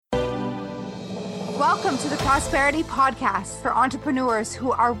Welcome to the Prosperity Podcast for entrepreneurs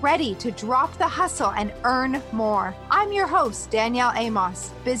who are ready to drop the hustle and earn more. I'm your host, Danielle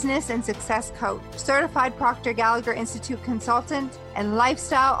Amos, business and success coach, certified Proctor Gallagher Institute consultant, and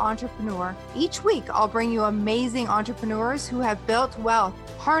lifestyle entrepreneur. Each week, I'll bring you amazing entrepreneurs who have built wealth,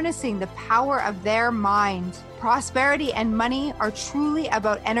 harnessing the power of their mind. Prosperity and money are truly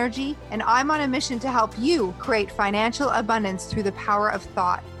about energy, and I'm on a mission to help you create financial abundance through the power of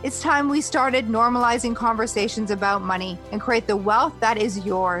thought. It's time we started normalizing conversations about money and create the wealth that is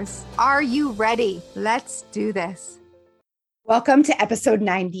yours. Are you ready? Let's do this. Welcome to episode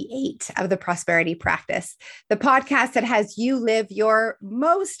 98 of the Prosperity Practice, the podcast that has you live your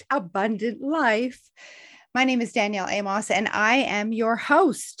most abundant life. My name is Danielle Amos, and I am your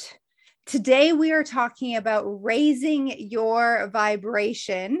host. Today, we are talking about raising your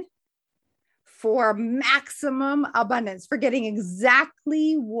vibration for maximum abundance, for getting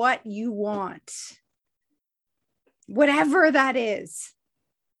exactly what you want, whatever that is.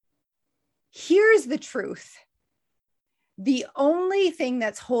 Here's the truth. The only thing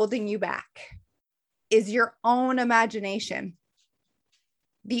that's holding you back is your own imagination.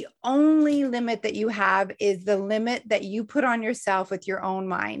 The only limit that you have is the limit that you put on yourself with your own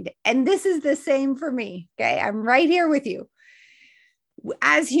mind. And this is the same for me. Okay. I'm right here with you.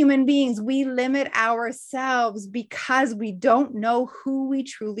 As human beings, we limit ourselves because we don't know who we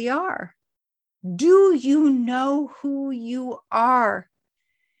truly are. Do you know who you are?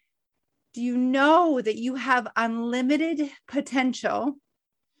 Do you know that you have unlimited potential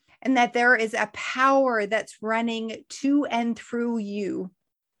and that there is a power that's running to and through you?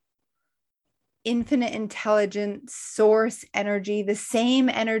 Infinite intelligence, source energy, the same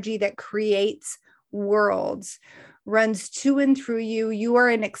energy that creates worlds, runs to and through you. You are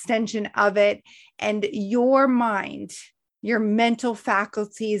an extension of it. And your mind, your mental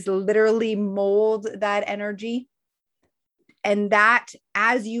faculties literally mold that energy. And that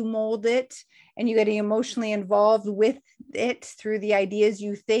as you mold it and you getting emotionally involved with it through the ideas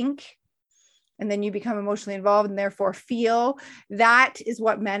you think, and then you become emotionally involved and therefore feel, that is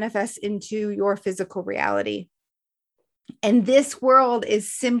what manifests into your physical reality. And this world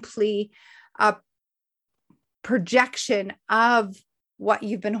is simply a projection of what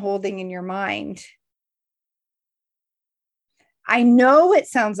you've been holding in your mind. I know it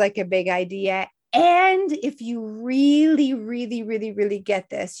sounds like a big idea. And if you really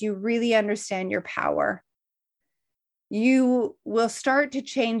get this, you really understand your power, you will start to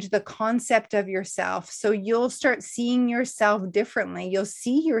change the concept of yourself. So you'll start seeing yourself differently. You'll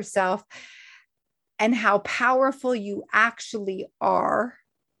see yourself and how powerful you actually are.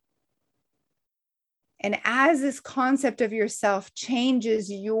 And as this concept of yourself changes,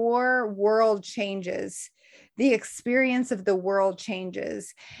 your world changes. The experience of the world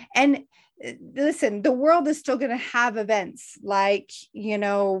changes. And listen, the world is still going to have events like,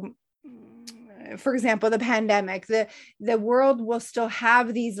 for example, the pandemic, the world will still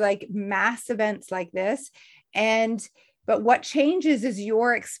have these like mass events like this. But what changes is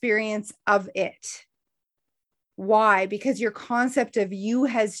your experience of it. Why? Because your concept of you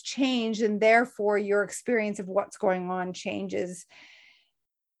has changed, and therefore your experience of what's going on changes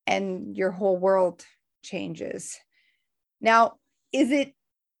and your whole world changes. Now, is it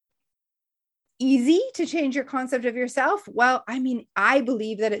easy to change your concept of yourself? Well, I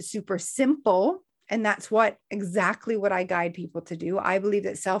believe that it's super simple, and that's exactly what I guide people to do. I believe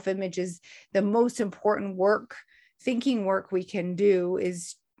that self-image is the most important thinking work we can do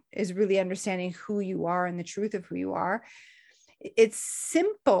is really understanding who you are and the truth of who you are. It's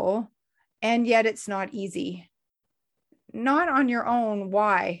simple, and yet it's not easy. Not on your own.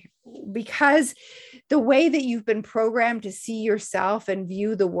 Why? Because the way that you've been programmed to see yourself and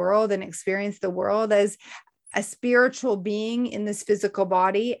view the world and experience the world as a spiritual being in this physical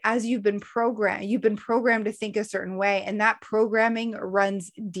body, as you've been programmed to think a certain way, and that programming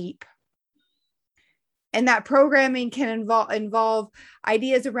runs deep. And that programming can involve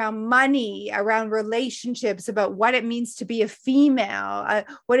ideas around money, around relationships, about what it means to be a female,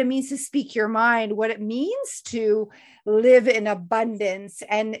 what it means to speak your mind, what it means to live in abundance,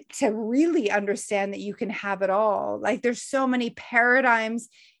 and to really understand that you can have it all. Like there's so many paradigms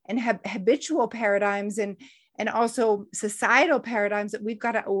and habitual paradigms and also societal paradigms that we've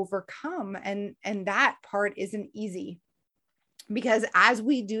got to overcome. And that part isn't easy. Because as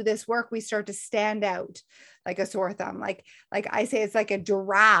we do this work, we start to stand out like a sore thumb. Like I say, it's like a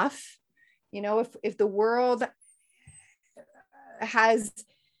giraffe. If the world has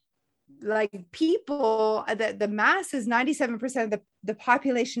like people, the masses, 97% of the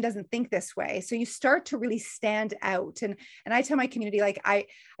population doesn't think this way. So you start to really stand out. And I tell my community, like, I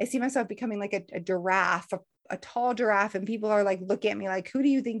see myself becoming like a giraffe, a tall giraffe. And people are like, look at me like, who do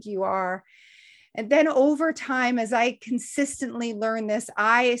you think you are? And then over time, as I consistently learn this,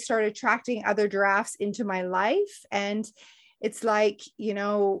 I start attracting other giraffes into my life. And it's like, you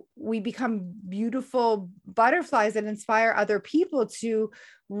know, we become beautiful butterflies that inspire other people to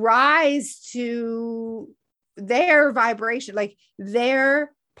rise to their vibration, like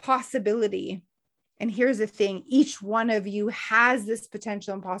their possibility. And here's the thing, each one of you has this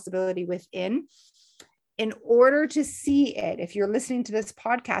potential and possibility within. In order to see it, if you're listening to this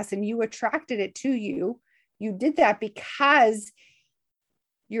podcast and you attracted it to you, you did that because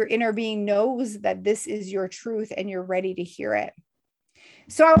your inner being knows that this is your truth and you're ready to hear it.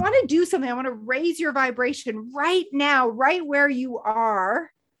 So I want to do something. I want to raise your vibration right now, right where you are.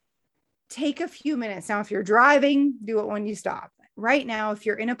 Take a few minutes. Now, if you're driving, do it when you stop. Right now, if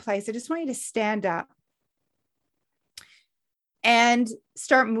you're in a place, I just want you to stand up and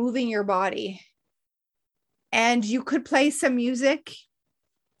start moving your body. And you could play some music,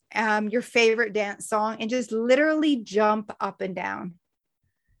 your favorite dance song, and just literally jump up and down.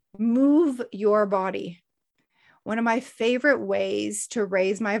 Move your body. One of my favorite ways to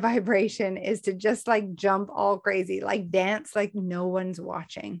raise my vibration is to just like jump all crazy, like dance like no one's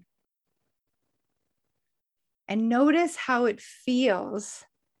watching. And notice how it feels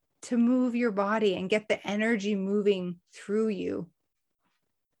to move your body and get the energy moving through you.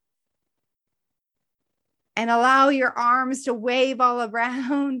 And allow your arms to wave all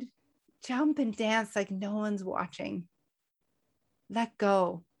around. Jump and dance like no one's watching. Let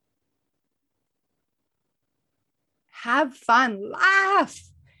go. Have fun, laugh.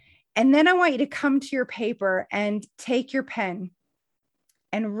 And then I want you to come to your paper and take your pen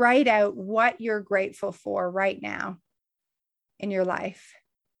and write out what you're grateful for right now in your life.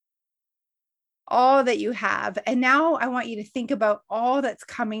 All that you have. And now I want you to think about all that's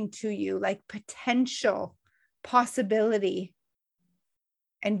coming to you, like potential, possibility,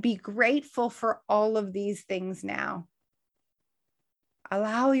 and be grateful for all of these things now.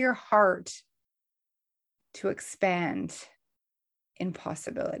 Allow your heart to expand in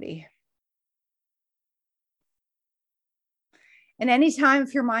possibility. And anytime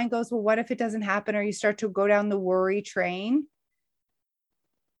if your mind goes, well, what if it doesn't happen? Or you start to go down the worry train,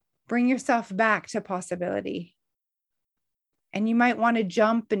 bring yourself back to possibility. And you might want to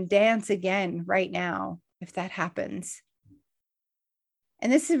jump and dance again right now if that happens.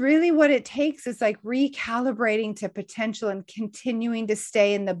 And this is really what it takes. It's like recalibrating to potential and continuing to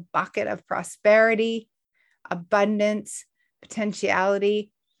stay in the bucket of prosperity, abundance,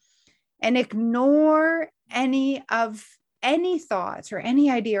 potentiality, and ignore any thoughts or any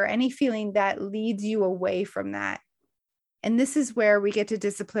idea or any feeling that leads you away from that. And this is where we get to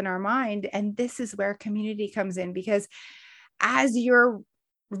discipline our mind. And this is where community comes in, because as you're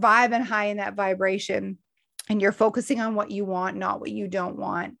vibing high in that vibration and you're focusing on what you want, not what you don't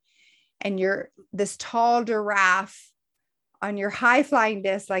want, and you're this tall giraffe on your high flying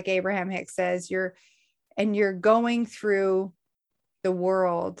disc, like Abraham Hicks says, you're going through the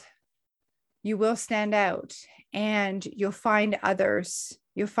world, you will stand out and you'll find others.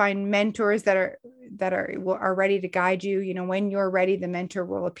 You'll find mentors that are ready to guide you. You know, when you're ready, the mentor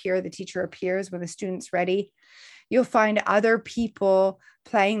will appear, the teacher appears when the student's ready. You'll find other people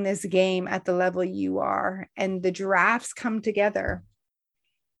playing this game at the level you are, and the giraffes come together.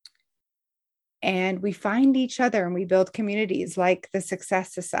 And we find each other and we build communities like the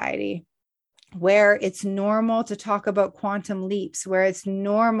Success Society, where it's normal to talk about quantum leaps, where it's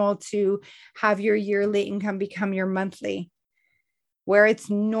normal to have your yearly income become your monthly, where it's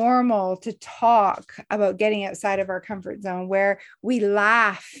normal to talk about getting outside of our comfort zone, where we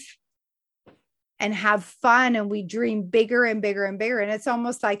laugh and have fun and we dream bigger and bigger and bigger. And it's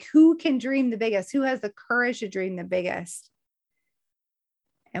almost like, who can dream the biggest? Who has the courage to dream the biggest?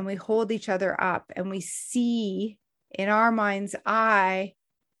 And we hold each other up and we see in our mind's eye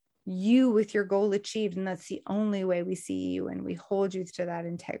you with your goal achieved. And that's the only way we see you. And we hold you to that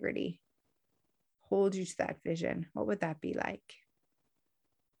integrity, hold you to that vision. What would that be like?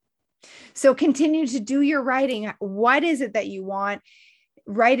 So continue to do your writing. What is it that you want?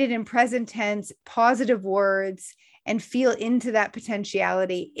 Write it in present tense, positive words, and feel into that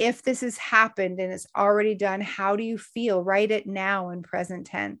potentiality. If this has happened and it's already done, how do you feel? Write it now in present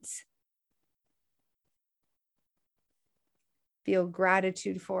tense. Feel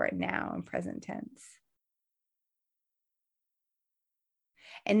gratitude for it now in present tense.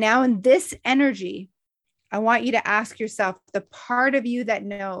 And now in this energy, I want you to ask yourself, the part of you that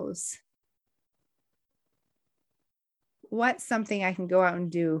knows, what's something I can go out and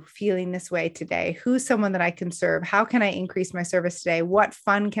do feeling this way today? Who's someone that I can serve? How can I increase my service today? What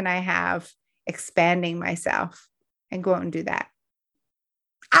fun can I have expanding myself? And go out and do that.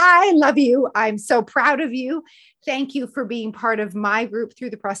 I love you. I'm so proud of you. Thank you for being part of my group through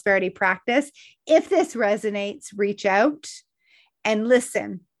the Prosperity Practice. If this resonates, reach out and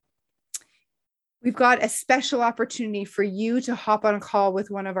listen. We've got a special opportunity for you to hop on a call with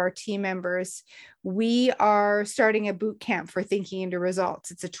one of our team members. We are starting a boot camp for Thinking into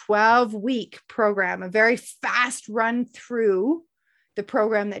Results. It's a 12-week program, a very fast run through the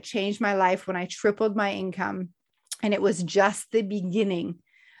program that changed my life when I tripled my income. And it was just the beginning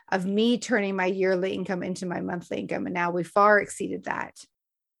of me turning my yearly income into my monthly income. And now we far exceeded that.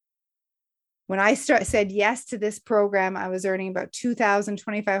 When I said yes to this program, I was earning about $2,000,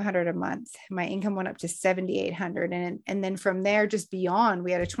 $2,500 a month. My income went up to $7,800. And then from there, just beyond,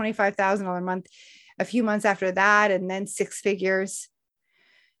 we had a $25,000 a month, a few months after that, and then six figures.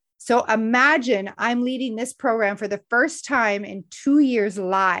 So imagine I'm leading this program for the first time in 2 years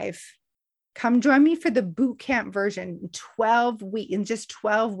live. Come join me for the boot camp version in just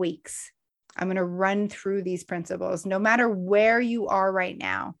 12 weeks. I'm going to run through these principles no matter where you are right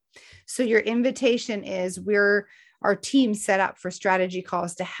now. So your invitation is our team set up for strategy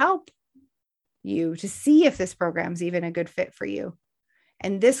calls to help you to see if this program's even a good fit for you.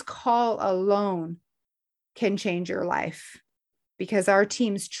 And this call alone can change your life because our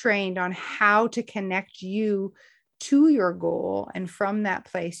team's trained on how to connect you to your goal. And from that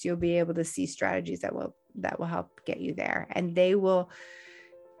place, you'll be able to see strategies that will help get you there. And they will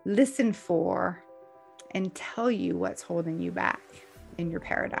listen for and tell you what's holding you back in your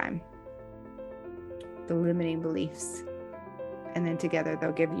paradigm, the limiting beliefs. And then together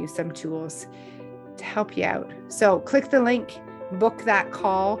they'll give you some tools to help you out. So click the link, book that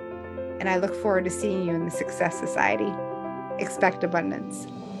call, and I look forward to seeing you in the Success Society. Expect abundance.